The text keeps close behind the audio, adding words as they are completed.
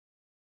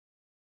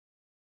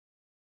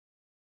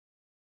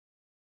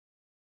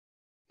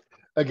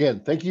Again,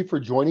 thank you for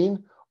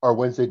joining our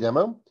Wednesday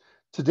demo.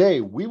 Today,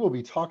 we will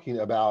be talking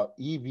about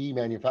EV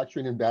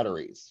manufacturing and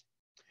batteries.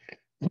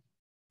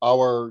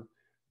 Our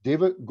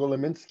David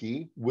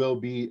Golembiewski will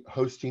be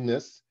hosting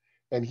this,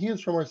 and he is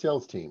from our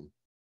sales team.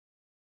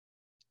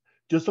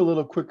 Just a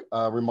little quick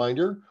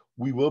reminder,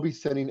 we will be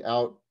sending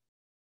out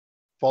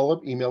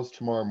follow-up emails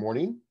tomorrow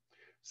morning.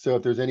 So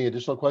if there's any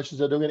additional questions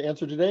that don't get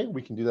answered today,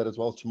 we can do that as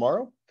well as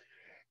tomorrow.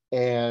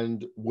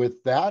 And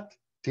with that,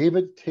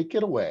 David, take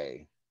it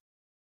away.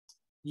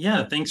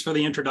 Yeah, thanks for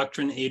the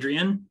introduction,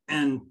 Adrian.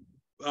 And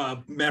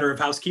matter of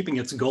housekeeping,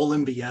 it's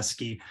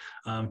Golembiewski.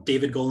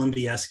 David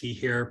Golembiewski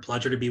here.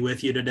 Pleasure to be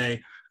with you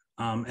today.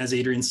 As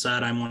Adrian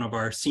said, I'm one of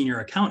our senior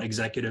account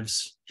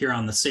executives here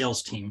on the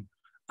sales team.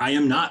 I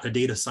am not a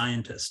data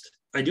scientist.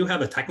 I do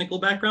have a technical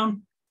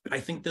background, but I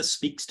think this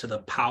speaks to the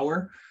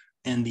power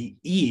and the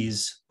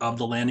ease of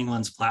the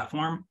LandingLens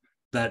platform,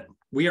 that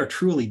we are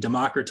truly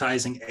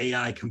democratizing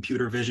AI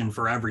computer vision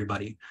for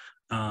everybody.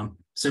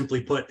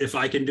 Simply put, if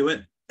I can do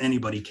it,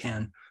 anybody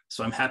can.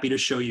 So I'm happy to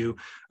show you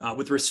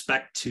with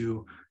respect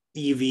to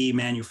EV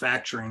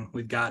manufacturing,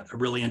 we've got a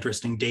really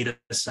interesting data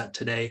set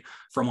today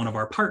from one of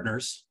our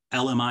partners,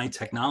 LMI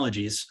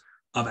Technologies,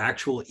 of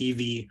actual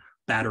EV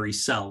battery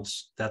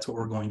cells. That's what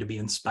we're going to be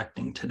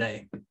inspecting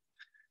today.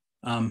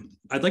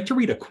 I'd like to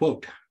read a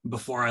quote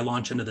before I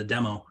launch into the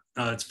demo.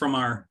 It's from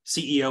our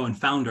CEO and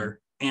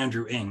founder,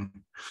 Andrew Ng.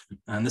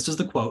 And this is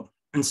the quote: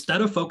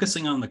 "Instead of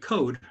focusing on the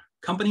code,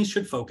 companies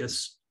should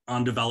focus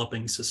on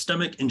developing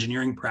systemic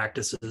engineering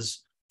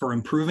practices for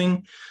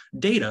improving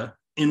data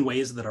in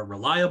ways that are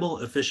reliable,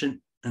 efficient,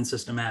 and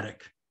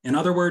systematic." In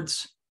other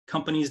words,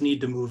 companies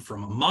need to move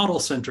from a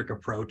model-centric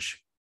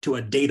approach to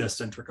a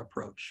data-centric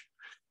approach.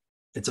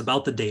 It's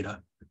about the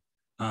data.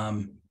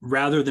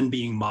 Rather than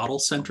being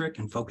model-centric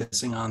and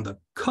focusing on the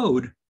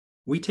code,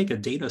 we take a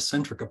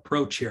data-centric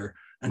approach here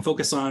and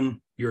focus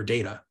on your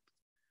data.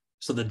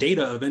 So the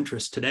data of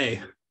interest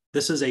today,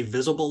 this is a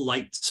visible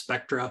light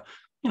spectra,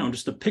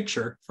 just a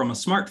picture from a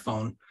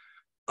smartphone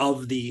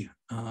of the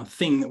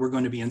thing that we're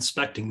going to be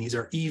inspecting. These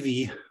are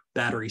EV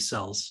battery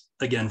cells,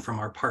 again, from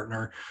our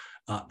partner,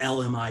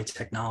 LMI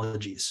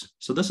Technologies.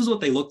 So this is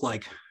what they look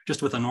like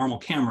just with a normal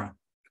camera.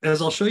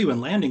 As I'll show you in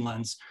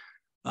LandingLens,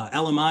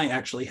 LMI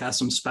actually has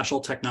some special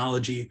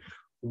technology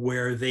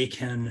where they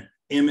can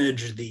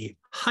image the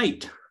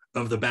height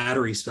of the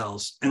battery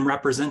cells and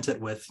represent it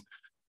with,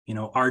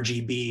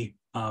 RGB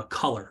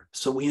color.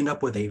 So we end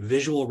up with a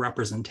visual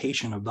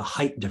representation of the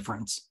height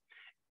difference.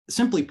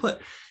 Simply put,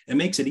 it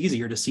makes it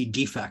easier to see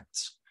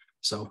defects.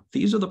 So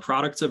these are the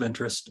products of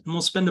interest, and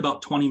we'll spend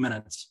about 20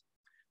 minutes.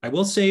 I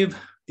will save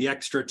the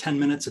extra 10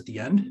 minutes at the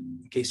end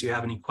in case you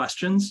have any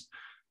questions.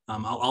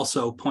 I'll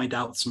also point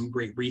out some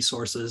great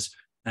resources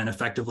and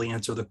effectively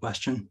answer the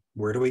question,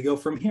 where do we go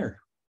from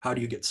here? How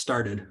do you get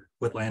started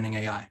with Landing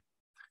AI?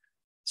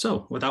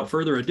 So without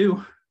further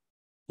ado,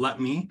 let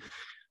me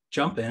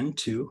jump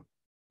into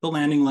the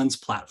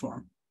LandingLens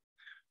platform.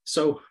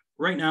 So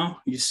right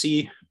now you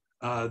see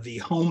the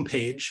home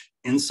page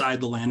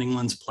inside the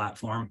LandingLens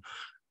platform.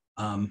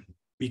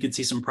 You can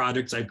see some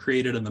projects I've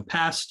created in the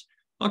past.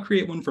 I'll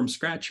create one from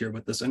scratch here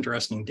with this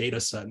interesting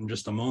data set in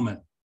just a moment.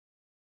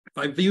 If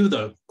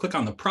I click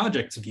on the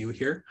projects view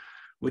here,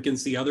 we can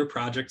see other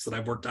projects that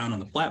I've worked on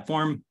the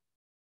platform.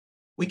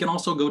 We can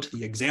also go to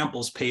the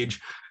examples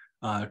page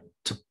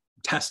to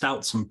test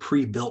out some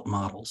pre-built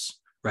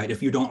models, right?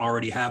 If you don't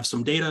already have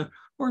some data,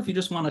 or if you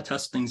just want to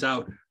test things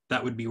out,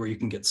 that would be where you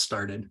can get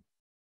started.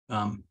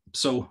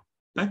 So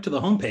back to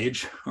the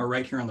homepage, or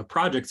right here on the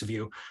projects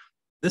view,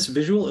 this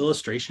visual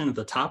illustration at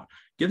the top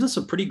gives us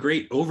a pretty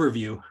great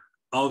overview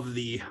of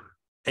the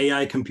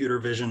AI computer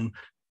vision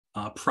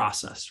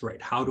process,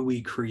 right? How do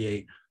we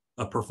create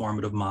a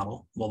performative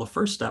model? Well, the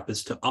first step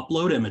is to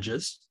upload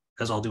images,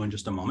 as I'll do in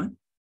just a moment.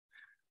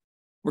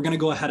 We're going to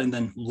go ahead and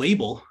then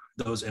label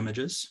those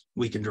images.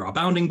 We can draw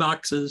bounding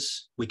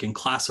boxes. We can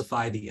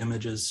classify the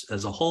images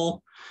as a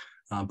whole,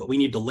 but we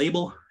need to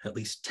label at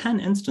least 10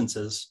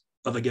 instances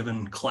of a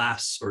given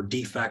class or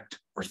defect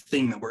or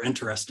thing that we're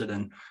interested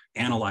in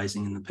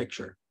analyzing in the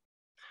picture.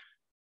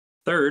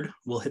 Third,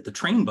 we'll hit the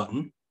train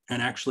button,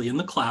 and actually in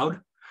the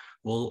cloud,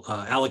 we'll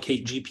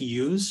allocate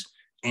GPUs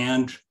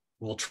and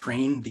we'll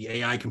train the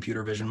AI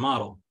computer vision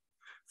model.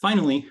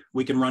 Finally,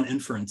 we can run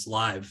inference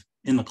live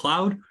in the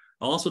cloud.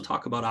 I'll also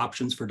talk about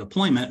options for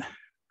deployment.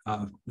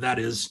 That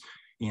is,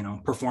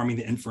 performing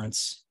the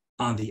inference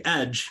on the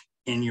edge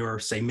in your,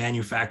 say,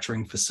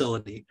 manufacturing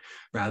facility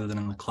rather than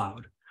in the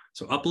cloud.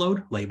 So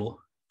upload,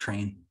 label,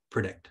 train,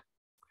 predict.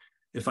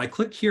 If I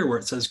click here where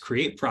it says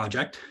create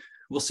project,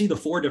 we'll see the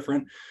 4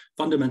 different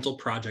fundamental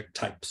project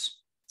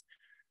types.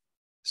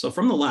 So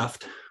from the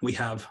left, we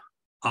have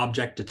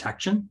object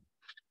detection.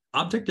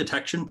 Object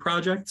detection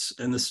projects,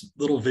 and this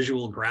little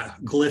visual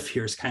glyph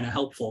here is kind of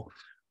helpful.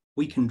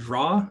 We can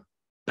draw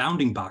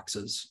bounding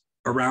boxes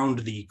around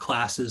the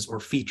classes or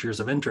features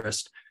of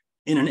interest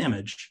in an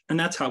image, and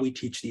that's how we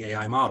teach the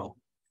AI model.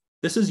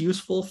 This is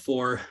useful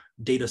for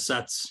data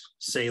sets,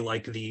 say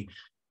like the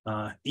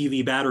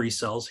EV battery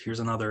cells. Here's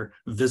another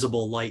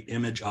visible light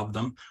image of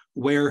them,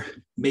 where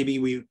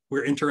maybe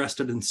we're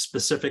interested in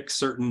specific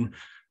certain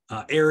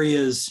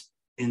areas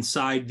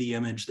inside the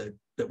image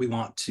that we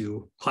want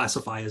to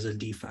classify as a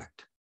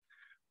defect.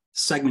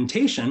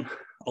 Segmentation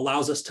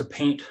allows us to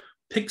paint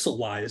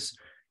pixel-wise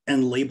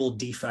and label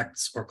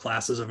defects or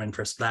classes of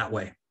interest that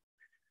way.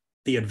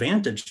 The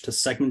advantage to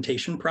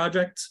segmentation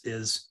projects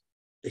is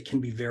it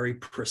can be very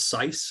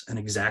precise and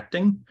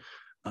exacting,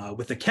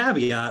 with the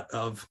caveat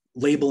of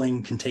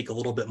labeling can take a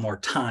little bit more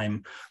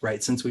time,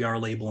 right? Since we are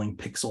labeling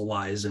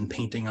pixel-wise and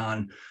painting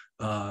on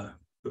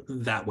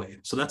that way.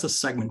 So that's a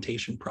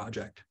segmentation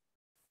project.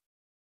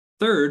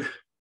 Third,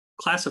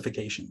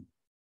 classification.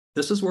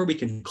 This is where we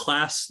can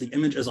class the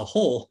image as a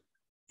whole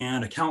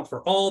and account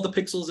for all the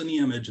pixels in the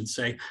image and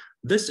say,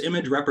 this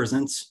image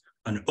represents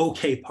an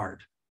okay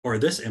part, or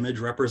this image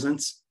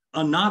represents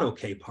a not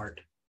okay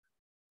part.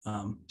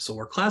 So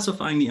we're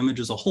classifying the image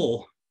as a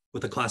whole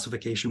with a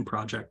classification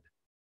project.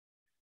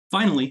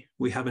 Finally,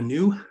 we have a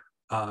new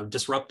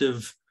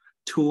disruptive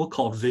tool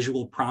called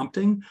visual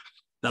prompting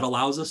that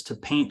allows us to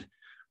paint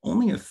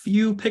only a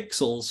few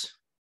pixels,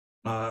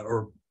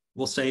 or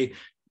we'll say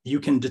you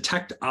can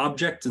detect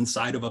objects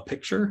inside of a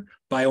picture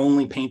by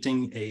only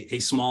painting a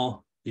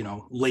small,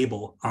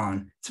 label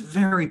on. It's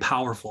very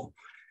powerful.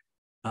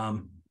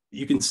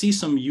 You can see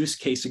some use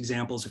case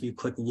examples if you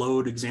click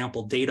load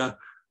example data.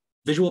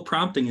 Visual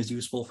prompting is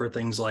useful for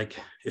things like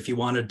if you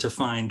wanted to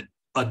find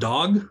a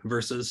dog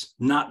versus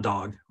not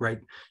dog, right?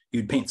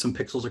 You'd paint some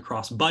pixels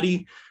across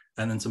Buddy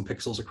and then some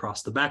pixels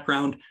across the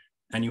background,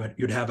 and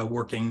you'd have a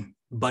working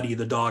Buddy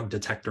the dog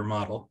detector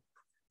model.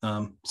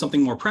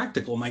 Something more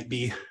practical might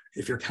be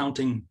if you're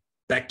counting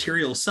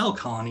bacterial cell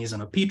colonies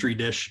in a Petri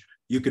dish,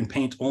 you can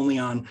paint only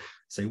on,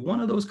 say, one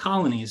of those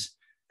colonies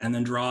and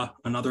then draw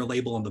another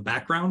label in the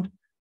background.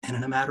 And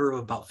in a matter of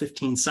about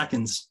 15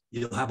 seconds,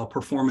 you'll have a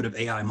performative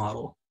AI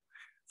model.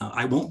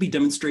 I won't be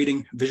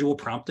demonstrating visual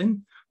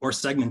prompting or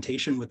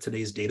segmentation with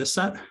today's data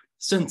set,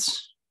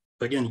 since,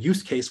 again,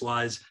 use case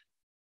wise,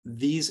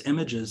 these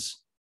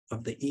images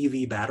of the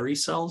EV battery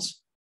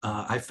cells,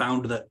 I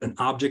found that an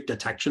object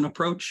detection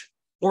approach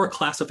or a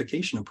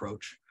classification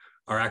approach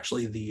are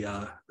actually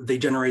they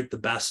generate the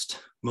best,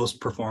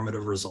 most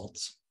performative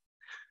results.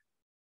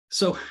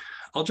 So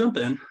I'll jump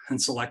in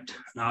and select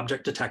an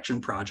object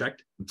detection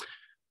project.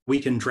 We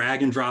can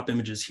drag and drop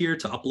images here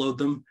to upload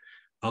them.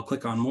 I'll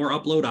click on more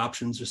upload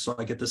options just so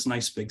I get this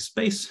nice big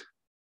space.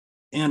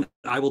 And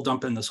I will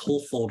dump in this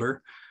whole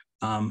folder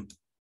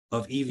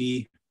of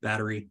EV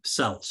battery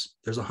cells.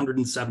 There's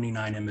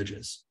 179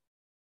 images.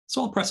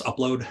 So I'll press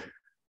upload.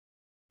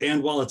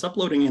 And while it's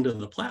uploading into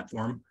the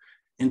platform,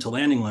 into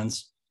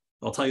LandingLens,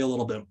 I'll tell you a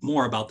little bit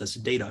more about this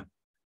data.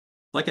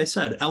 Like I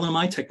said,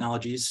 LMI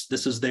Technologies,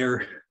 this is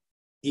their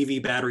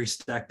EV battery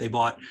stack they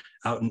bought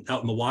out in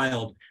the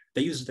wild.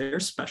 They use their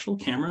special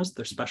cameras,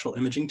 their special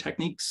imaging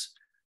techniques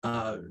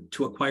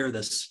to acquire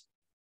this,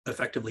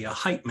 effectively a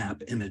height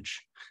map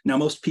image. Now,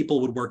 most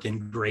people would work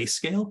in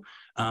grayscale.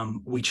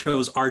 We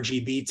chose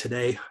RGB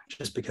today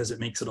just because it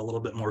makes it a little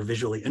bit more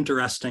visually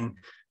interesting,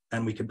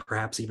 and we could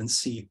perhaps even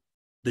see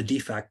the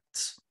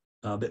defects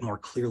a bit more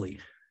clearly.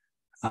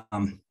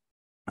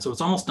 So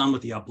it's almost done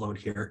with the upload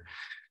here.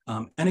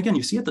 And again,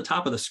 you see at the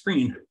top of the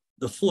screen,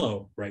 the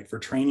flow, right, for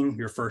training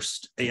your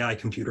first AI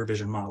computer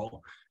vision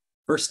model.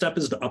 First step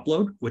is to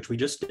upload, which we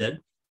just did.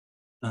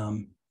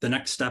 The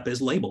next step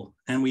is label,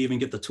 and we even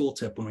get the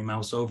tooltip when we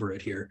mouse over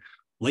it here.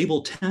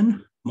 Label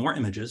 10 more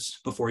images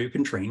before you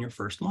can train your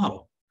first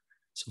model.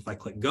 So if I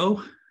click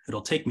go,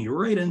 it'll take me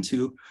right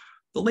into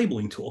the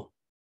labeling tool.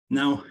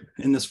 Now,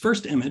 in this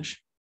first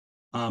image,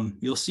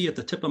 you'll see at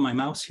the tip of my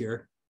mouse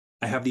here,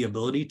 I have the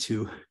ability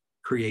to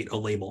create a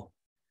label.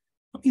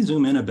 Let me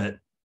zoom in a bit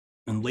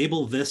and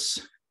label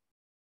this,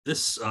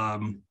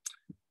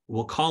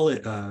 we'll call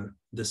it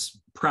this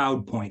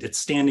proud point. It's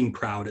standing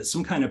proud. It's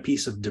some kind of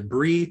piece of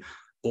debris,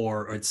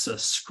 or it's a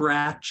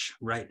scratch,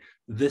 right?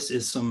 This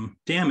is some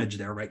damage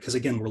there, right? Because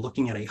again, we're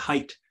looking at a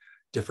height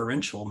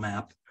differential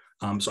map.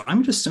 So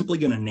I'm just simply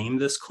going to name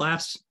this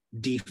class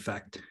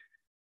defect.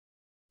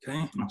 Okay,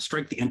 and I'll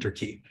strike the enter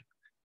key.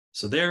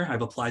 So there,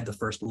 I've applied the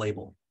first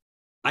label.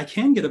 I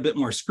can get a bit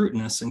more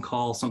scrutinous and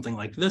call something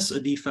like this a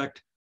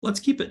defect. Let's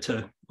keep it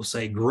to, we'll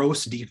say,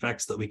 gross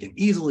defects that we can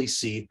easily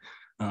see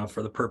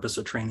for the purpose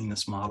of training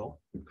this model.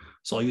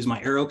 So I'll use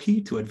my arrow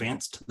key to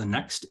advance to the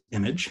next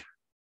image.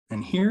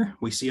 And here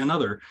we see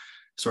another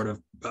sort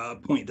of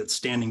point that's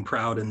standing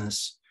proud in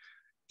this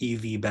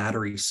EV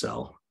battery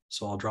cell.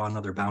 So I'll draw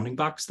another bounding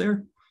box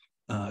there.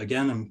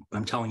 Again,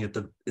 I'm telling it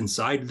that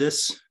inside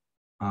this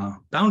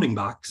bounding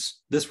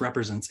box, this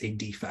represents a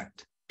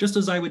defect. Just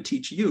as I would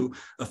teach you,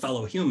 a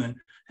fellow human,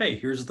 hey,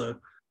 here's the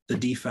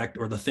defect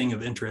or the thing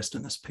of interest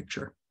in this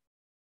picture.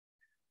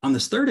 On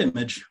this third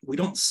image, we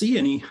don't see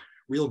any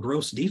real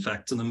gross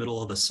defects in the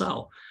middle of the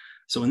cell.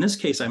 So in this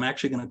case, I'm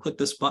actually going to click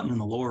this button in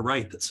the lower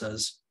right that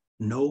says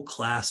no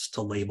class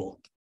to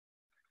label.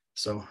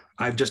 So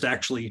I've just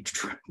actually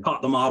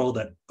taught the model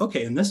that,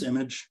 okay, in this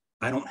image,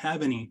 I don't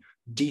have any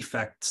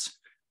defects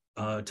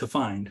to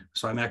find.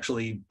 So I'm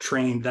actually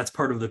trained, that's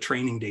part of the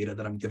training data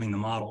that I'm giving the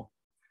model.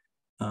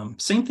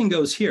 Same thing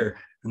goes here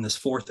in this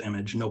fourth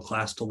image, no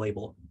class to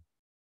label,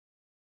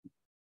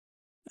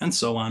 and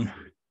so on.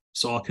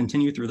 So I'll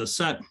continue through the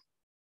set.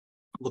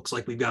 Looks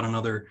like we've got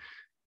another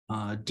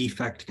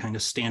defect kind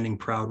of standing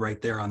proud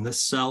right there on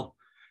this cell.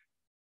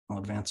 I'll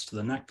advance to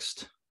the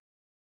next.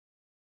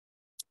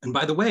 And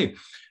by the way,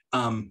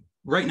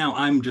 right now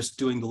I'm just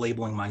doing the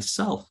labeling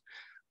myself.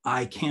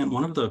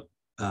 One of the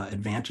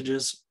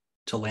advantages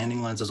to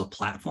LandingLens as a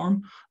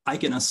platform, I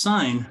can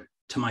assign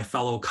to my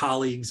fellow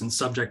colleagues and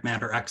subject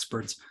matter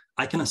experts,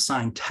 I can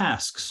assign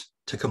tasks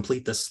to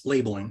complete this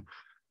labeling.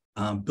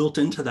 Built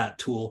into that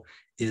tool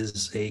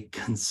is a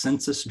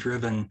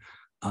consensus-driven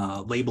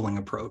labeling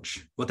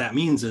approach. What that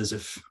means is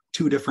if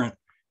two different,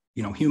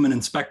 human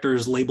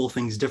inspectors label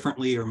things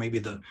differently, or maybe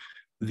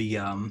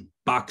the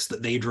box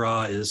that they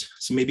draw is,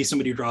 so maybe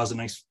somebody draws a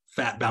nice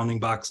fat bounding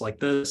box like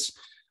this,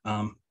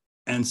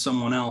 and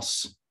someone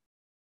else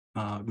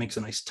makes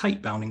a nice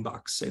tight bounding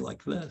box, say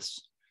like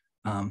this.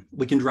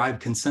 We can drive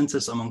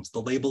consensus amongst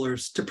the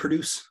labelers to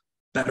produce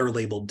better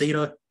labeled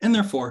data, and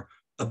therefore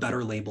a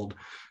better labeled,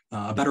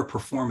 a better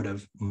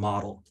performative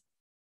model.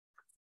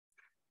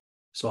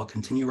 So I'll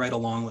continue right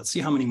along. Let's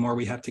see how many more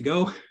we have to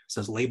go. It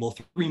says label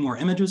 3 more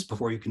images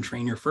before you can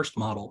train your first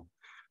model.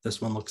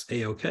 This one looks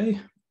A-okay.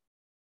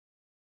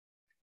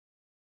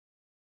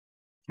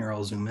 Here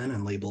I'll zoom in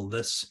and label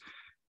this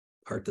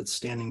part that's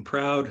standing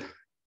proud.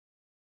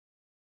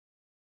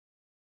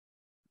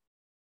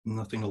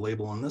 Nothing to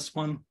label on this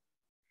one.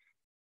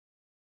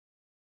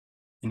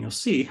 And you'll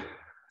see, it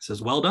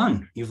says, well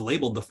done. You've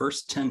labeled the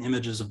first 10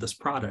 images of this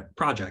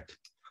project.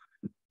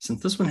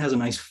 Since this one has a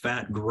nice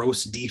fat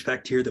gross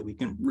defect here that we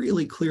can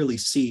really clearly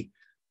see,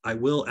 I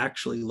will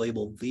actually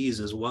label these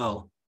as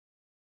well.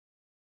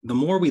 The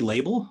more we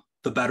label,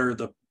 the better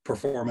the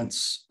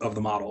performance of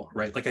the model,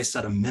 right? Like I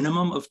said, a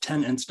minimum of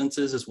 10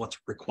 instances is what's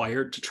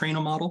required to train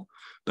a model.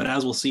 But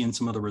as we'll see in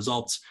some of the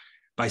results,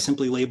 by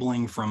simply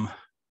labeling from,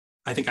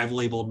 I think I've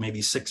labeled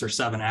maybe 6 or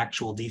 7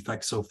 actual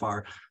defects so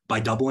far, by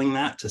doubling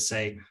that to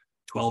say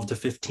 12 to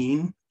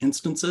 15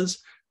 instances,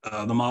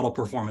 the model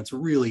performance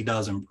really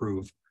does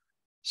improve.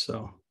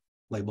 So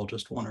label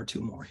just 1 or 2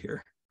 more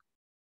here.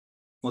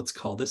 Let's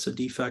call this a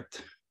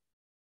defect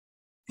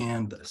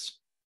and this.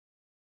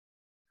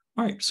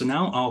 All right, so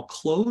now I'll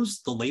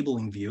close the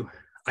labeling view.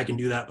 I can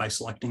do that by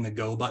selecting the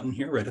Go button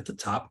here right at the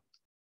top.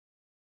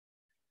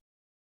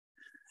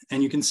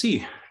 And you can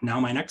see now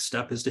my next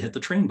step is to hit the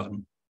train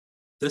button.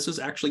 This is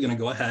actually going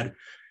to go ahead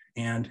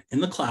and in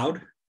the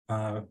cloud,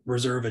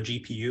 reserve a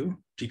GPU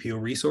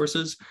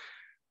resources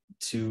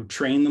to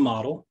train the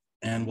model,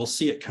 and we'll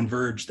see it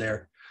converge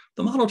there.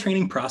 The model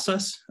training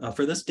process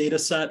for this data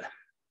set,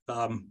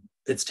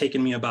 it's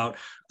taken me about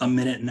 1.5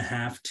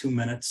 minutes, 2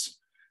 minutes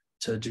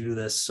to do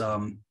this.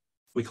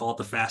 We call it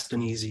the fast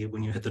and easy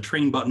when you hit the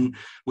train button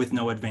with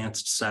no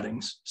advanced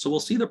settings. So we'll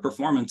see the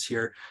performance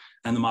here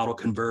and the model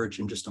converge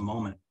in just a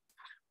moment.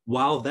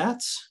 While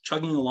that's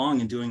chugging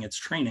along and doing its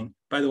training,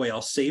 by the way,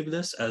 I'll save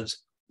this as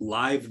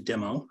live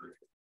demo,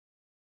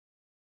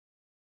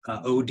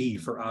 OD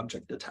for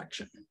object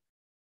detection.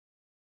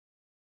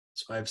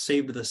 So I've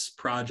saved this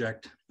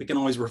project. We can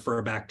always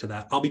refer back to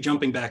that. I'll be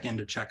jumping back in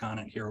to check on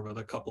it here over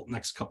the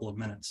next couple of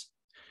minutes.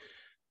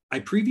 I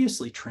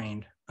previously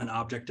trained an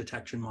object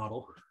detection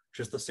model,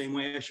 just the same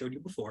way I showed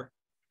you before,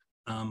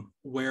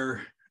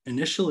 where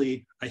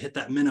initially I hit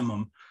that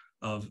minimum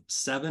of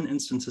 7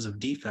 instances of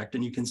defect,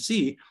 and you can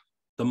see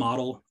the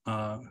model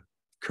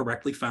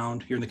correctly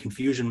found here in the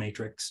confusion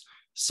matrix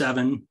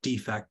 7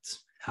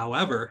 defects.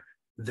 However,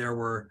 there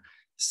were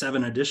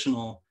 7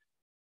 additional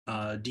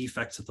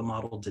defects that the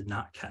model did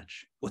not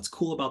catch. What's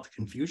cool about the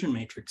confusion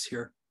matrix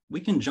here, we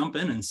can jump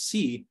in and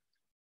see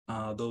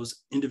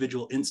those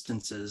individual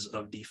instances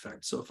of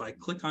defects. So if I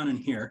click on in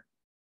here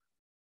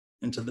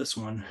into this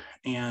one,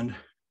 and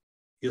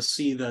you'll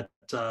see that,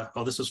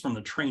 oh, this is from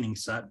the training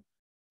set.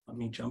 Let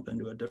me jump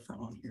into a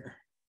different one here,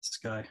 this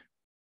guy.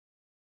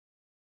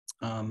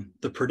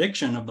 The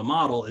prediction of the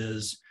model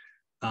is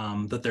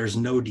that there's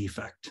no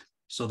defect.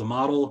 So the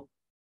model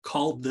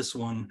called this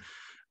one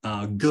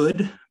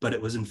good, but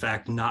it was in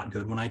fact not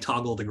good. When I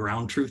toggle the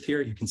ground truth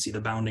here, you can see the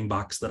bounding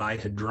box that I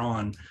had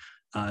drawn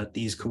at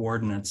these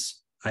coordinates.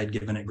 I had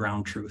given it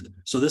ground truth.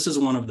 So this is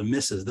one of the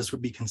misses. This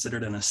would be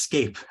considered an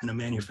escape in a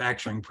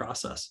manufacturing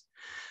process.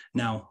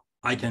 Now,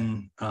 I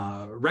can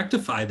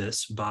rectify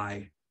this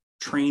by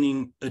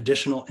training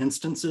additional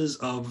instances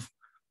of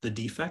the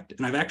defect,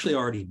 and I've actually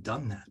already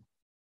done that.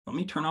 Let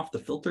me turn off the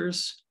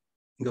filters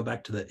and go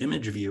back to the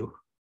image view.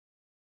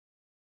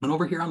 And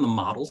over here on the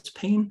models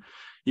pane,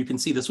 you can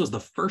see this was the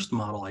first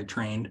model I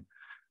trained.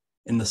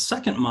 In the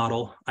second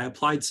model, I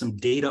applied some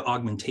data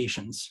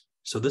augmentations.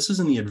 So this is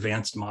in the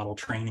advanced model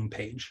training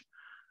page.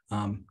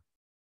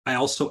 I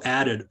also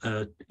added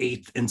an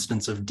 8th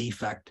instance of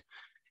defect,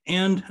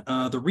 and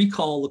the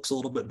recall looks a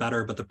little bit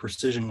better, but the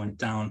precision went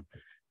down.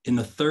 In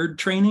the third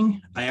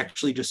training, I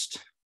actually just,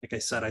 like I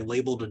said, I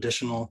labeled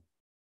additional,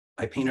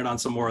 I painted on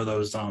some more of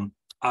those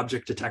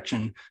object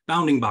detection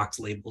bounding box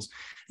labels.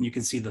 And you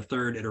can see the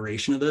third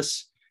iteration of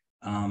this.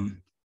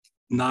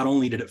 Not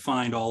only did it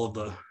find all of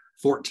the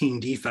 14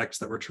 defects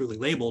that were truly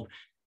labeled,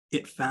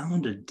 it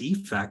found a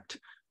defect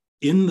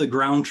in the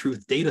ground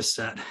truth data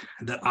set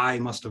that I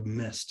must have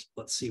missed.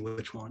 Let's see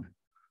which one.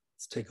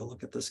 Let's take a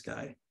look at this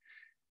guy.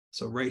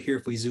 So right here,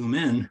 if we zoom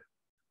in,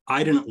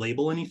 I didn't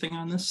label anything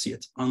on this. See,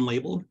 it's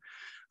unlabeled.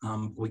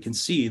 We can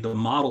see the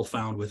model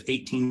found with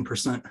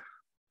 18%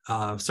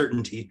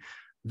 certainty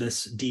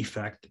this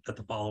defect at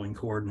the following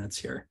coordinates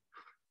here.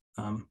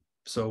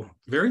 So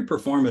very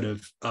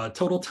performative.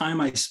 Total time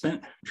I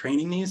spent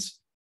training these,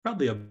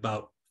 probably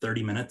about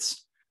 30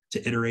 minutes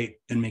to iterate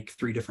and make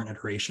 3 different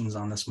iterations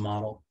on this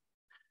model.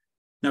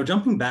 Now,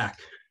 jumping back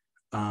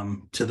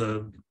to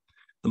the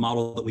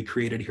model that we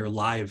created here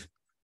live,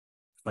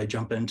 if I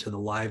jump into the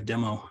live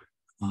demo,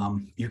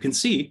 you can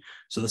see,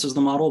 so this is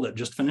the model that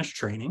just finished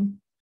training.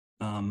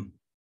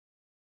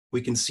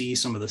 We can see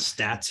some of the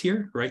stats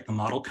here, right? The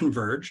model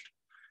converged.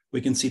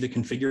 We can see the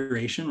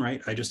configuration,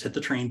 right? I just hit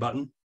the train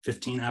button,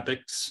 15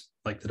 epochs,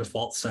 like the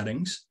default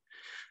settings.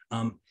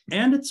 And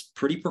it's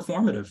pretty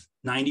performative,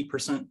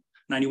 90%,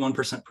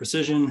 91%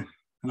 precision,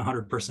 and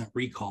 100%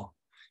 recall.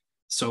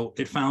 So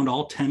it found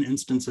all 10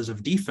 instances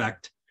of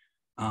defect.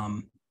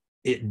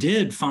 It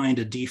did find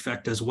a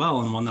defect as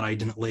well, and one that I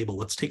didn't label.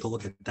 Let's take a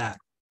look at that.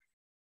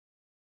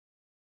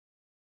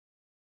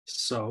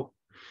 So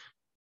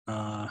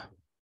in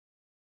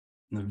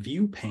the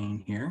view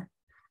pane here,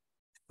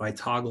 if I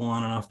toggle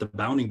on and off the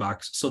bounding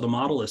box, so the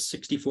model is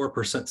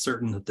 64%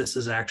 certain that this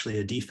is actually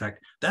a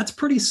defect. That's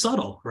pretty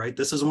subtle, right?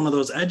 This is one of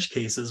those edge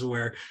cases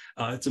where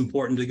it's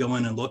important to go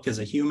in and look as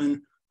a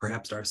human.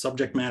 Perhaps our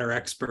subject matter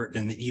expert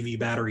in the EV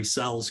battery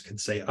cells could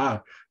say,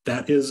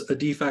 that is a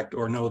defect,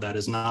 or no, that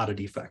is not a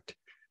defect.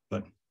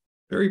 But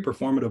very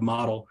performative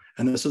model.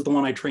 And this is the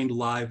one I trained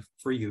live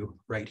for you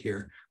right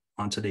here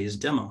on today's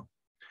demo.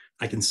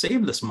 I can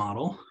save this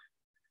model.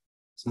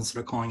 So instead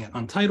of calling it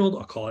untitled,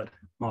 I'll call it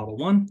model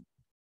 1.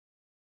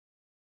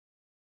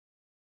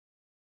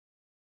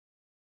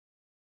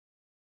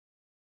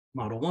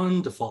 Model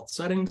 1, default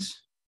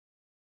settings.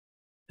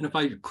 And if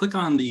I click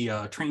on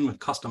the train with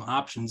custom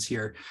options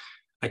here,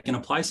 I can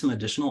apply some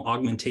additional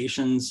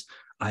augmentations.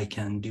 I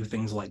can do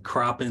things like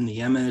crop in the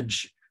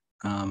image.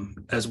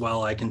 As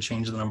well, I can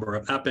change the number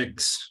of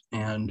epochs,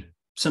 and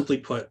simply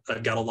put,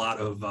 I've got a lot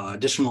of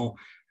additional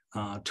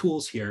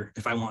tools here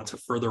if I want to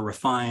further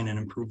refine and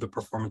improve the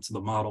performance of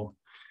the model.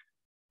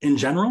 In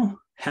general,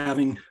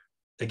 having,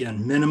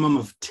 again, minimum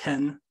of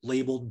 10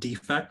 labeled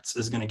defects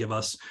is going to give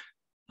us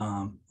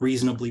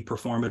reasonably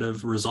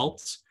performative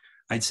results.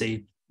 I'd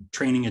say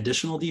training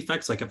additional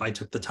defects, like if I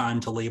took the time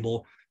to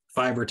label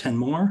 5 or 10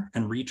 more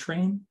and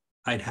retrain,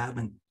 I'd have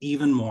an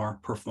even more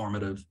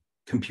performative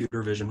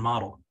computer vision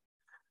model.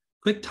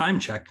 Quick time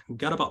check. We've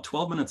got about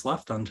 12 minutes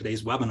left on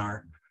today's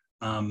webinar.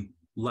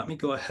 Let me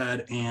go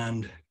ahead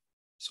and,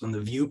 so in the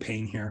view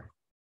pane here,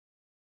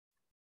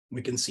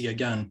 we can see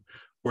again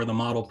where the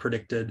model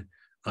predicted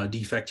a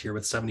defect here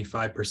with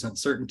 75%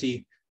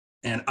 certainty.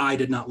 And I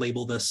did not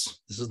label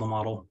this. This is the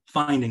model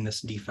finding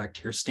this defect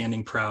here,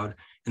 standing proud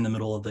in the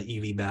middle of the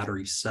EV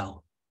battery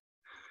cell.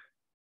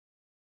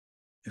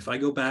 If I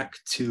go back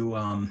to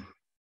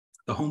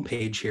the home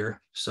page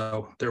here,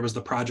 so there was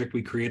the project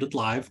we created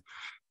live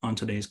on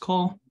today's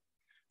call.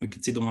 We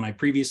can see the one I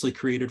previously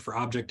created for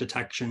object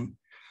detection.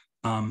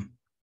 The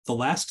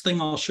last thing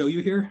I'll show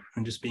you here,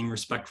 and just being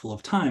respectful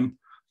of time,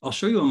 I'll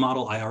show you a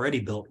model I already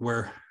built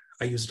where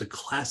I used a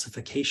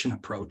classification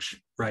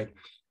approach, right?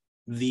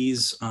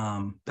 These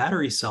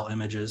battery cell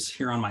images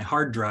here on my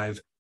hard drive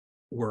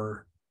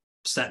were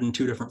set in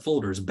 2 different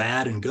folders,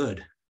 bad and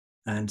good.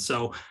 And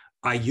so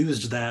I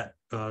used that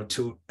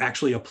to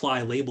actually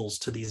apply labels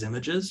to these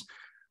images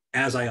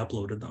as I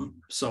uploaded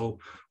them. So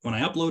when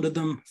I uploaded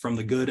them from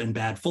the good and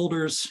bad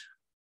folders,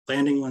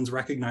 LandingLens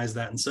recognized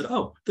that and said,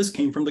 oh, this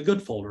came from the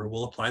good folder.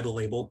 We'll apply the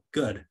label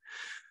good.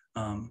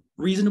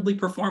 Reasonably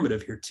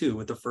performative here too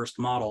with the first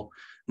model,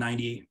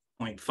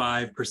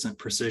 90.5%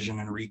 precision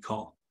and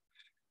recall.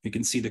 You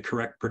can see the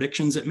correct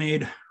predictions it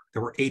made.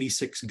 There were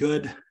 86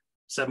 good,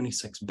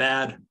 76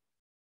 bad.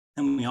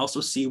 And we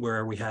also see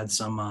where we had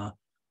some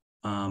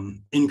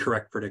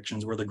incorrect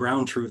predictions where the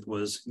ground truth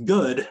was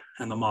good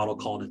and the model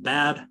called it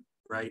bad,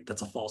 right?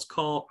 That's a false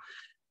call.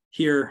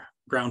 Here,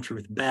 ground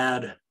truth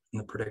bad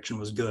and the prediction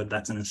was good.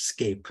 That's an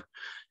escape.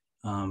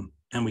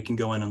 And we can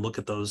go in and look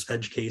at those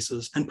edge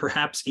cases and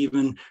perhaps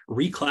even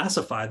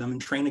reclassify them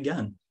and train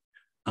again.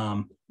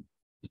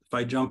 If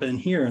I jump in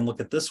here and look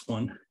at this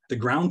one, the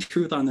ground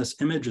truth on this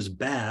image is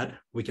bad.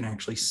 We can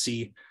actually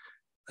see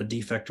a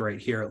defect right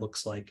here, it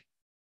looks like.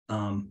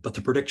 But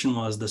the prediction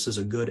was this is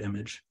a good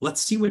image.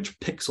 Let's see which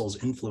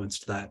pixels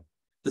influenced that.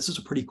 This is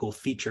a pretty cool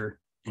feature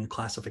in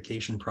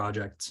classification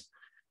projects.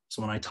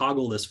 So when I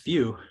toggle this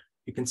view,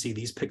 you can see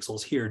these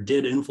pixels here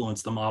did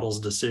influence the model's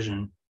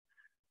decision.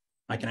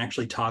 I can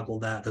actually toggle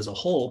that as a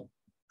whole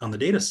on the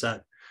data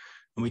set,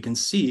 and we can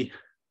see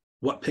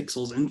what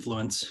pixels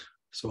influence.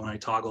 So when I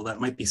toggle,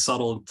 that might be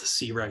subtle to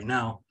see right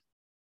now.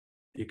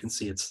 You can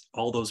see it's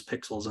all those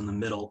pixels in the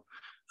middle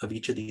of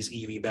each of these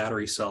EV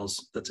battery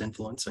cells that's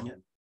influencing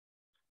it.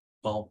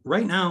 Well,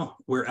 right now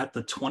we're at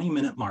the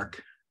 20-minute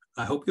mark.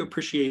 I hope you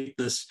appreciate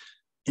this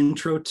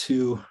intro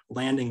to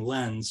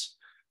LandingLens.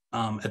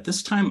 At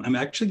this time, I'm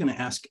actually going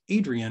to ask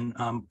Adrian,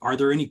 are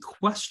there any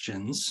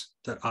questions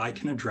that I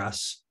can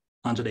address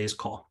on today's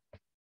call?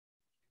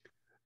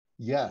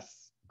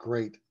 Yes,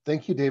 great.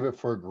 Thank you, David,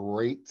 for a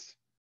great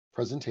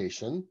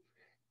presentation.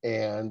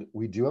 And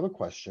we do have a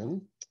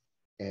question.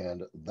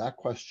 And that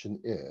question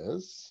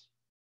is,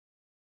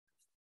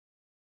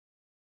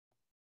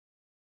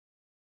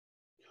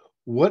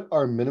 what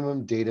are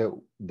minimum data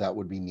that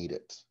would be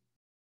needed?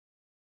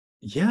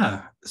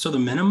 Yeah, so the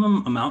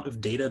minimum amount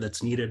of data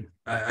that's needed,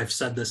 I've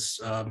said this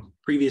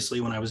previously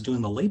when I was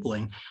doing the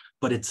labeling,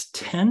 but it's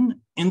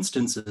 10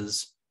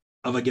 instances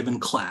of a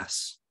given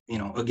class,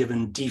 a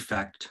given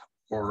defect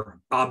or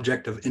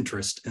object of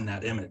interest in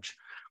that image.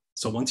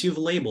 So once you've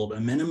labeled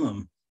a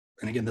minimum,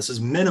 and again, this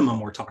is minimum,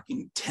 we're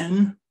talking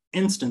 10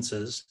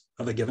 instances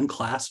of a given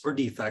class or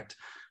defect,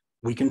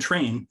 we can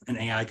train an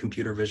AI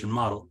computer vision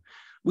model.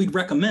 We'd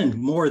recommend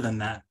more than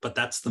that, but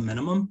that's the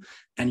minimum.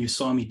 And you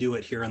saw me do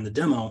it here in the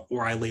demo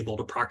where I labeled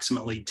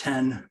approximately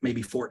 10,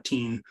 maybe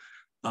 14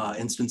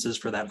 instances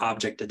for that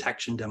object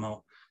detection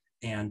demo.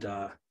 And,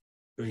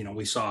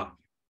 we saw a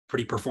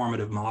pretty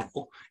performative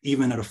model,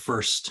 even at a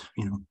first,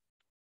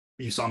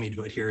 you saw me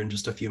do it here in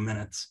just a few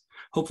minutes.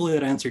 Hopefully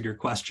that answered your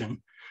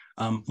question.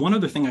 One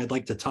other thing I'd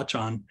like to touch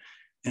on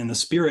in the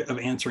spirit of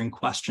answering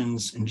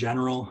questions in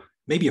general,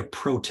 maybe a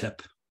pro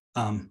tip.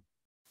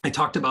 I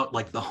talked about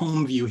like the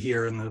home view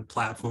here in the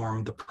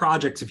platform, the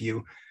projects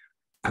view.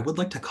 I would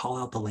like to call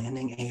out the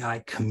Landing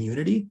AI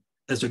community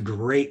as a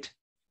great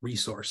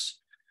resource.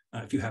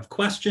 If you have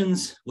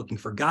questions, looking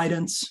for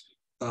guidance,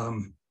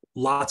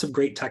 lots of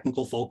great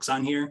technical folks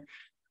on here.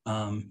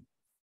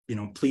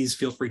 Please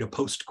feel free to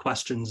post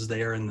questions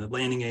there in the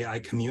Landing AI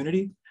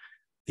community.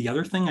 The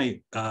other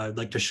thing I'd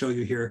like to show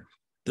you here,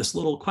 this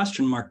little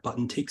question mark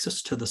button takes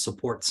us to the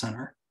support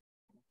center.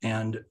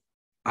 And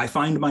I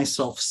find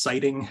myself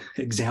citing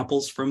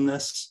examples from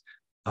this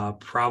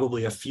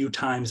probably a few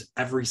times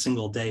every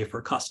single day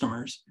for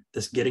customers.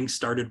 This getting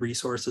started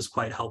resource is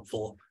quite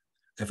helpful.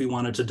 If we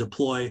wanted to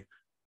deploy,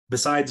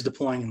 besides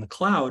deploying in the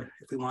cloud,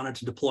 if we wanted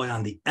to deploy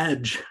on the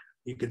edge,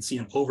 you can see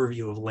an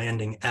overview of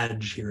Landing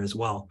Edge here as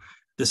well.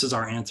 This is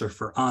our answer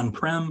for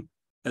on-prem,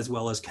 as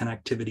well as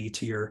connectivity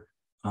to your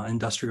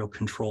industrial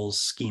controls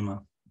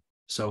schema.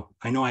 So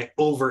I know I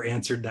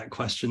over-answered that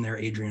question there,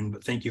 Adrian,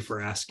 but thank you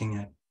for asking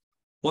it.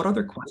 What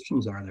other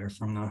questions are there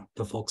from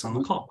the folks on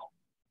the call?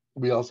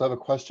 We also have a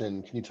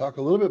question. Can you talk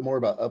a little bit more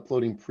about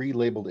uploading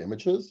pre-labeled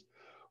images?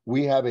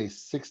 We have a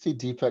 60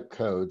 defect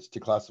codes to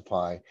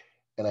classify,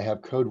 and I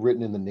have code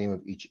written in the name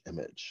of each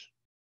image.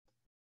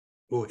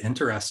 Oh,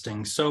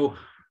 interesting. So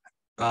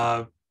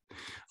I'll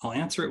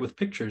answer it with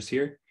pictures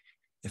here.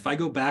 If I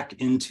go back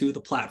into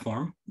the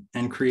platform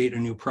and create a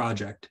new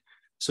project,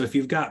 so if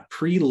you've got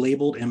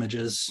pre-labeled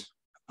images,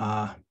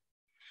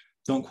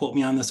 don't quote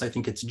me on this, I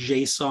think it's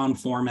JSON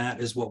format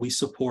is what we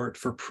support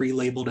for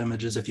pre-labeled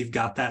images. If you've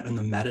got that in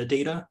the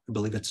metadata, I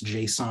believe it's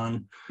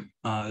JSON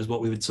is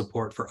what we would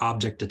support for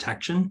object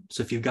detection.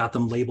 So if you've got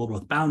them labeled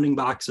with bounding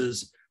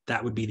boxes,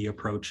 that would be the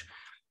approach.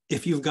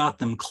 If you've got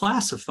them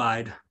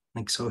classified,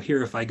 like so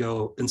here, if I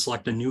go and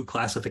select a new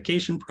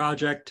classification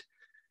project,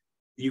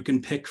 you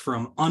can pick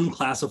from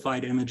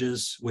unclassified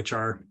images, which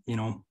are,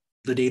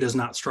 the data is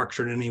not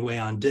structured in any way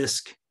on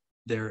disk.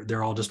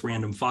 They're all just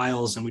random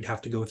files, and we'd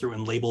have to go through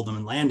and label them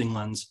in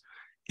LandingLens.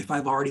 If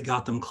I've already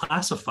got them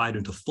classified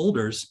into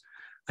folders,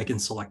 I can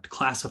select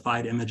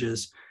classified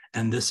images.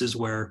 And this is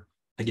where,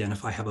 again,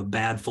 if I have a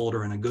bad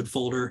folder and a good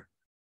folder,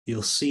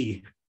 you'll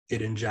see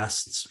it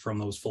ingests from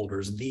those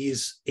folders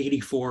these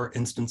 84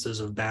 instances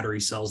of battery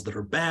cells that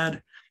are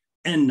bad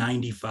and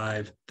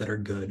 95 that are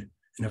good.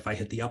 And if I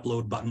hit the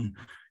upload button,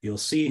 you'll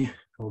see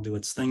it'll do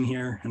its thing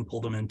here and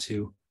pull them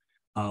into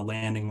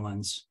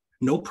LandingLens.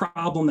 No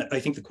problem. That I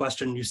think the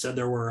question you said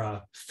there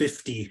were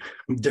 50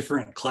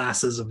 different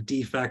classes of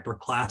defect or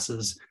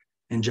classes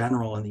in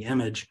general in the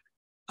image.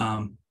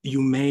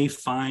 You may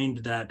find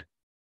that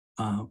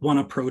one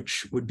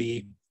approach would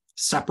be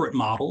separate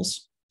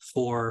models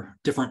for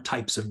different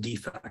types of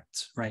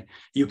defects, right?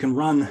 You can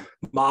run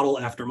model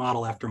after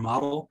model after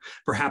model.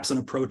 Perhaps an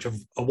approach of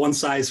a one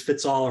size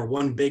fits all or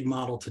one big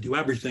model to do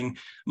everything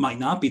might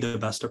not be the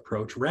best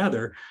approach.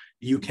 Rather,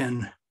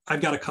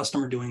 I've got a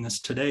customer doing this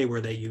today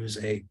where they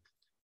use a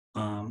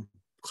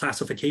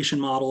classification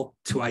model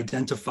to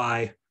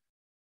identify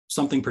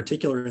something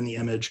particular in the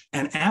image.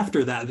 And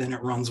after that, then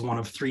it runs one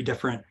of 3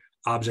 different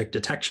object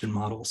detection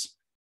models.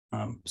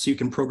 So you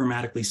can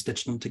programmatically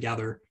stitch them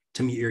together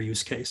to meet your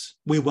use case.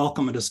 We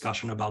welcome a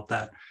discussion about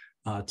that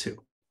too.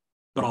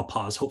 But I'll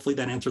pause. Hopefully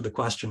that answered the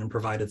question and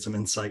provided some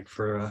insight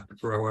for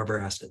whoever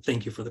asked it.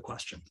 Thank you for the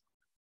question.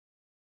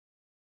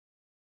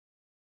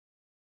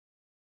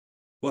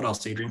 What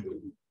else,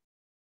 Adrian?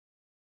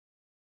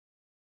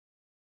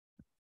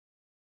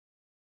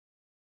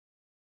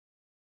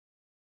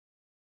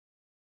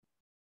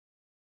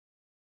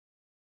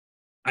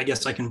 I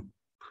guess I can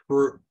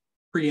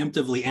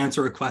preemptively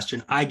answer a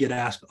question I get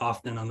asked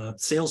often on the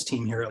sales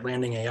team here at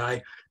Landing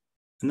AI,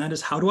 and that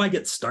is, how do I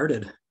get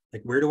started?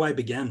 Like, where do I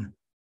begin?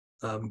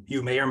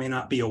 You may or may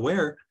not be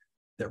aware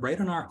that right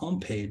on our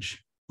homepage,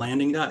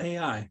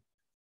 landing.ai,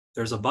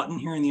 there's a button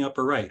here in the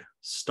upper right,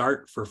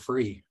 start for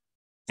free.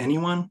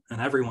 Anyone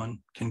and everyone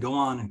can go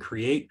on and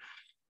create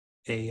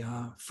a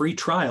free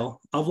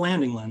trial of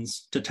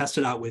LandingLens to test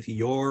it out with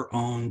your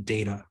own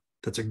data.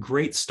 That's a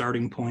great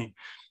starting point.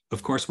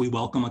 Of course, we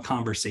welcome a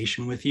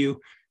conversation with you.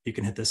 You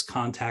can hit this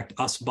contact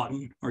us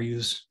button or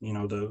use,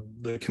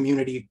 the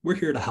community. We're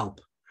here to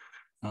help.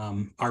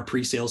 Our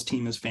pre-sales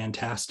team is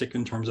fantastic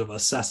in terms of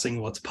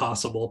assessing what's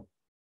possible.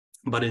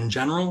 But in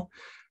general,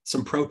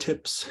 some pro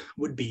tips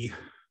would be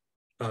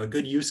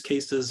good use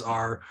cases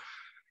are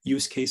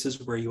use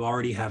cases where you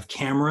already have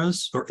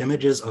cameras or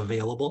images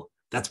available.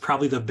 That's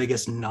probably the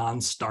biggest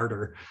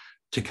non-starter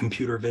to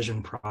computer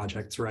vision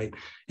projects, right?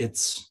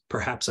 It's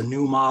perhaps a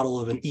new model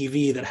of an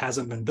EV that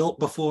hasn't been built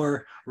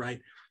before,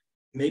 right?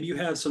 Maybe you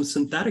have some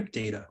synthetic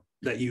data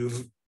that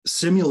you've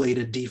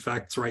simulated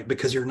defects, right?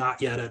 Because you're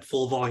not yet at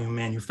full volume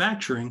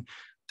manufacturing.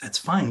 That's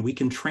fine. We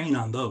can train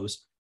on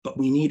those, but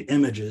we need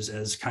images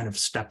as kind of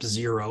step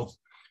zero.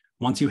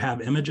 Once you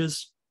have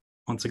images,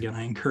 once again,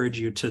 I encourage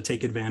you to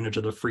take advantage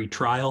of the free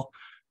trial.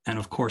 And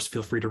of course,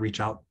 feel free to reach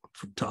out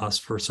to us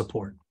for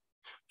support.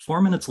 4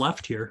 minutes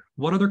left here.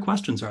 What other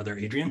questions are there,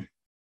 Adrian?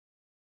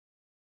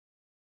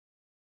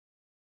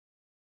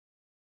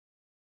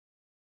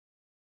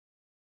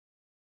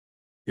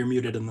 You're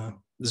muted in the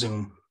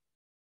Zoom.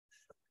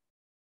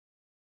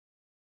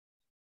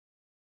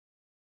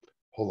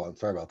 Hold on,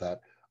 sorry about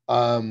that.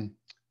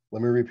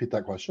 Let me repeat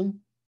that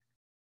question.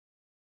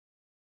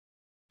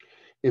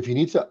 If you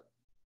need to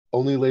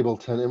only label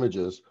 10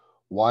 images,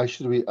 why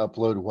should we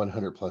upload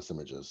 100 plus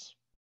images?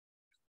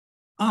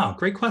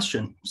 Great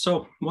question.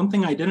 So one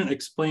thing I didn't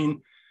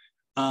explain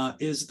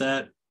is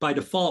that by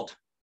default,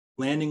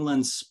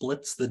 LandingLens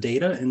splits the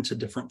data into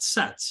different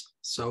sets.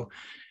 So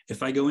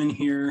if I go in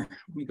here,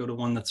 we go to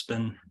one that's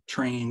been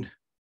trained.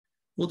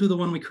 We'll do the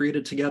one we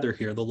created together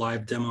here, the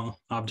live demo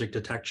object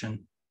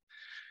detection.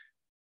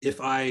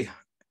 If I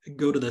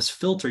go to this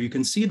filter, you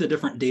can see the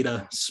different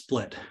data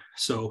split.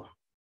 So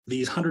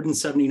these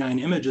 179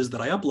 images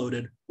that I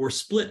uploaded were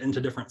split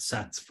into different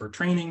sets for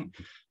training,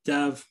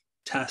 dev,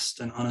 test,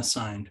 and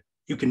unassigned.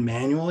 You can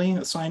manually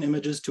assign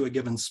images to a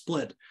given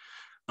split,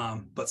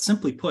 but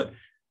simply put,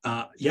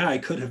 yeah, I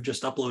could have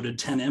just uploaded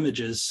 10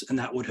 images and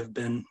that would have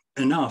been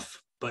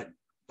enough. But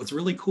what's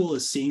really cool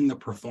is seeing the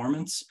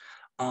performance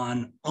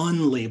on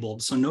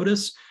unlabeled. So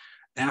notice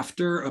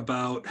after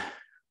about,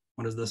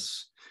 what is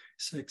this?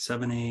 6,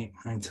 7, 8,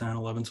 9, 10,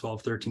 11,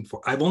 12, 13,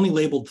 4. I've only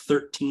labeled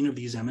 13 of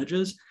these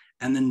images.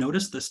 And then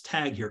notice this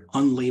tag here,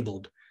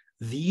 unlabeled.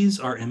 These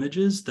are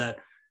images that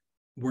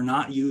were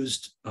not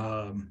used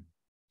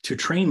to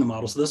train the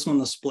model. So this one,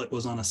 the split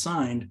was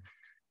unassigned. If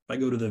I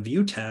go to the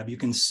view tab, you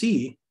can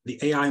see the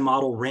AI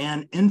model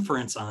ran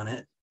inference on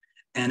it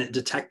and it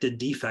detected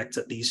defects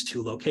at these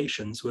two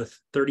locations with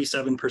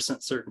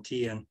 37%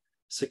 certainty and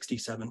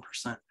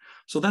 67%.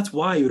 So that's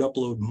why you'd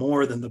upload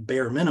more than the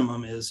bare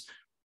minimum is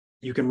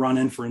you can run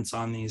inference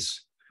on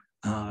these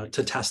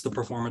to test the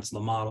performance of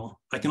the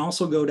model. I can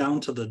also go down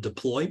to the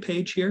deploy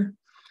page here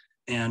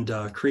and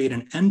create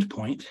an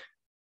endpoint.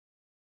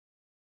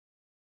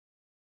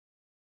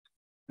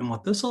 And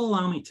what this will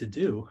allow me to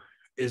do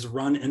is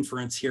run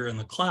inference here in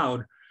the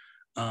cloud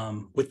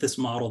with this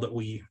model that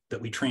we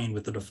trained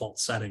with the default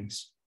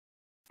settings.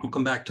 We'll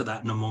come back to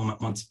that in a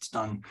moment once it's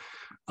done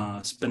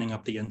spinning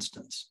up the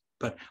instance.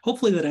 But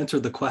hopefully that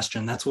answered the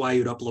question. That's why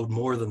you'd upload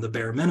more than the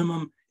bare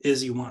minimum,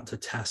 is you want to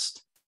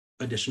test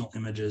additional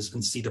images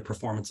and see the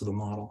performance of the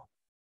model.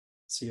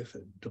 See if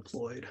it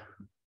deployed.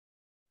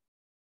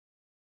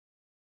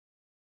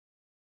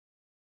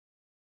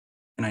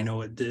 And I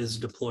know it is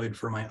deployed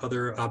for my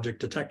other object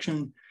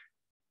detection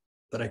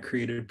that I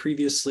created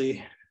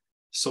previously.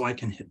 So I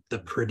can hit the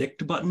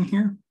predict button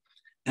here,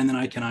 and then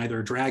I can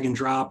either drag and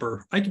drop,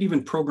 or I can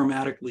even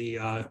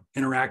programmatically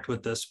interact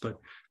with this, but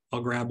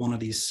I'll grab one of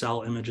these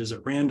cell images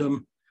at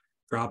random,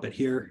 drop it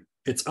here.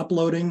 It's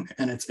uploading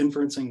and it's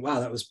inferencing. Wow,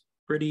 that was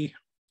pretty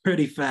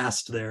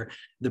fast there.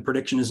 The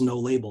prediction is no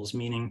labels,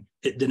 meaning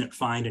it didn't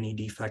find any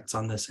defects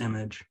on this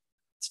image.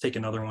 Let's take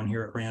another one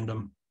here at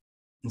random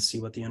and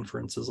see what the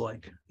inference is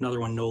like. Another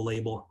one, no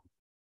label.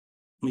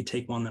 Let me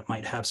take one that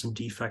might have some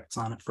defects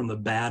on it from the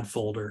bad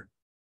folder.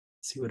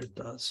 See what it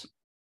does.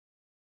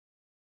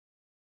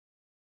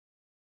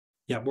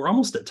 Yeah, we're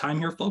almost at time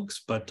here,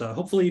 folks, but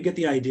hopefully you get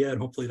the idea, and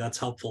hopefully that's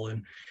helpful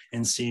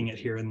in seeing it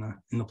here in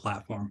the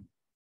platform.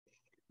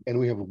 And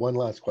we have one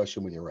last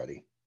question when you're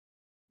ready.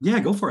 Yeah,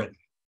 go for it.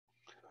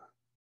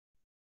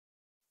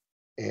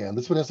 And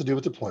this one has to do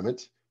with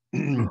deployment.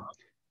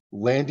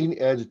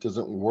 Landing Edge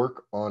doesn't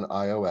work on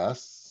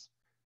iOS.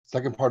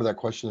 Second part of that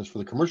question is for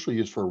the commercial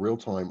use for real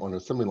time on an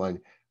assembly line,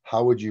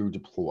 how would you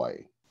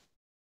deploy?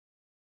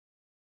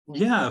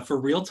 Yeah, for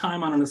real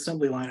time on an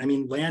assembly line, I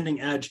mean,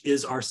 Landing Edge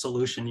is our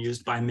solution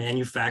used by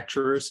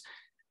manufacturers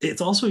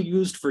It's also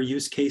used for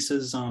use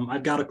cases.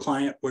 I've got a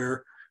client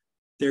where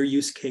their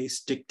use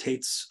case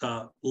dictates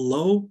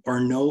low or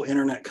no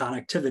internet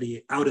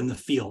connectivity out in the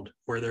field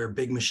where their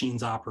big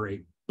machines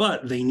operate,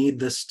 but they need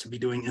this to be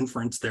doing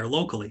inference there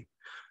locally.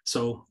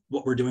 So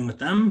what we're doing with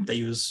them, they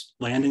use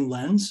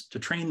LandingLens to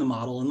train the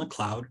model in the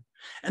cloud,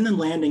 and then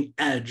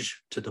LandingEdge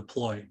to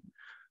deploy.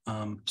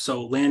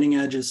 So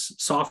LandingEdge is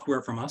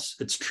software from us.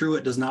 It's true,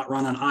 it does not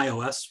run on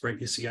iOS, right?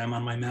 You see I'm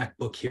on my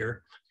MacBook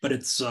here, but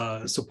it's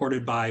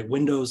supported by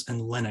Windows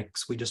and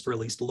Linux. We just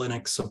released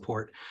Linux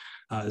support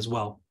as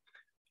well.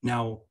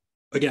 Now,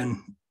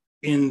 again,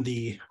 in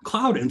the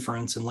cloud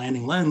inference and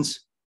LandingLens,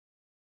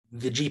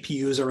 the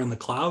GPUs are in the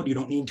cloud. You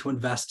don't need to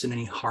invest in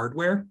any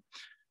hardware.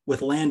 With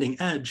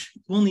LandingEdge,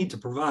 we'll need to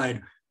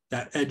provide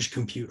that edge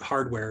compute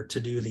hardware to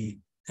do the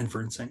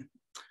inferencing.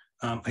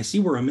 I see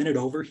we're a minute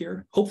over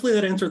here. Hopefully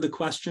that answered the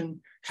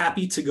question.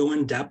 Happy to go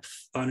in depth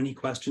on any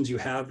questions you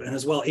have. And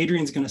as well,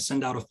 Adrian's going to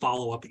send out a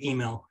follow-up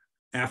email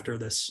after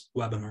this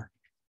webinar.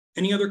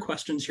 Any other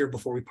questions here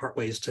before we part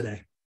ways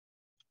today?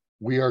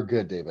 We are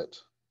good, David.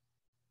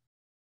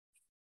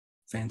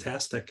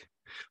 Fantastic.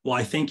 Well,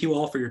 I thank you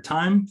all for your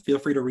time. Feel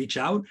free to reach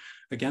out.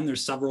 Again,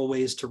 there's several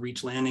ways to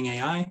reach Landing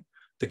AI.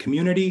 The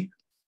community,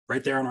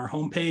 right there on our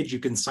homepage, you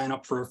can sign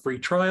up for a free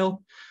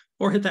trial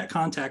or hit that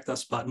contact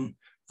us button,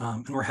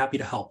 and we're happy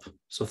to help.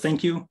 So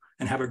thank you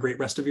and have a great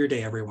rest of your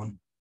day, everyone.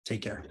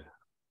 Take care.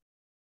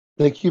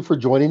 Thank you for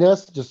joining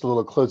us. Just a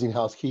little closing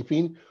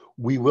housekeeping.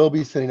 We will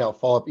be sending out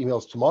follow-up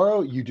emails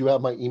tomorrow. You do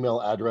have my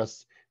email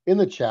address in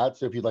the chat,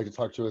 so if you'd like to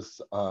talk to us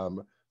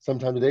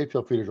sometime today,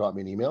 feel free to drop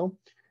me an email,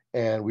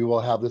 and we will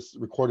have this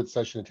recorded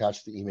session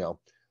attached to the email.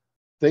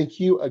 Thank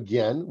you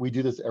again. We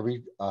do this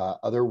every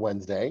other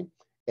Wednesday,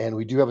 and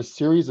we do have a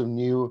series of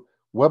new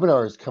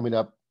webinars coming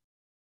up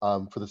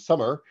for the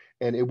summer,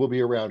 and it will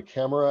be around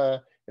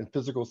camera and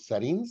physical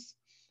settings.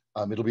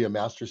 It'll be a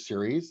master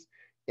series,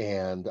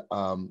 and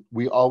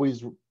we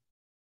always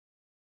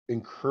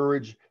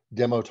encourage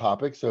demo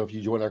topics. So if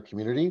you join our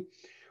community,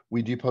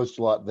 we do post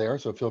a lot there,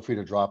 so feel free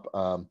to drop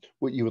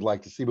what you would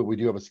like to see, but we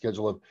do have a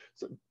schedule of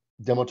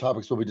demo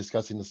topics we'll be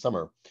discussing this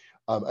summer.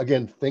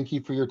 Again, thank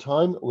you for your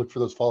time. Look for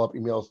those follow-up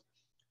emails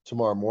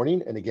tomorrow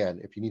morning. And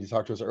again, if you need to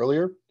talk to us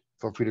earlier,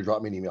 feel free to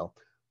drop me an email.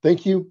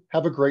 Thank you.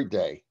 Have a great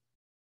day.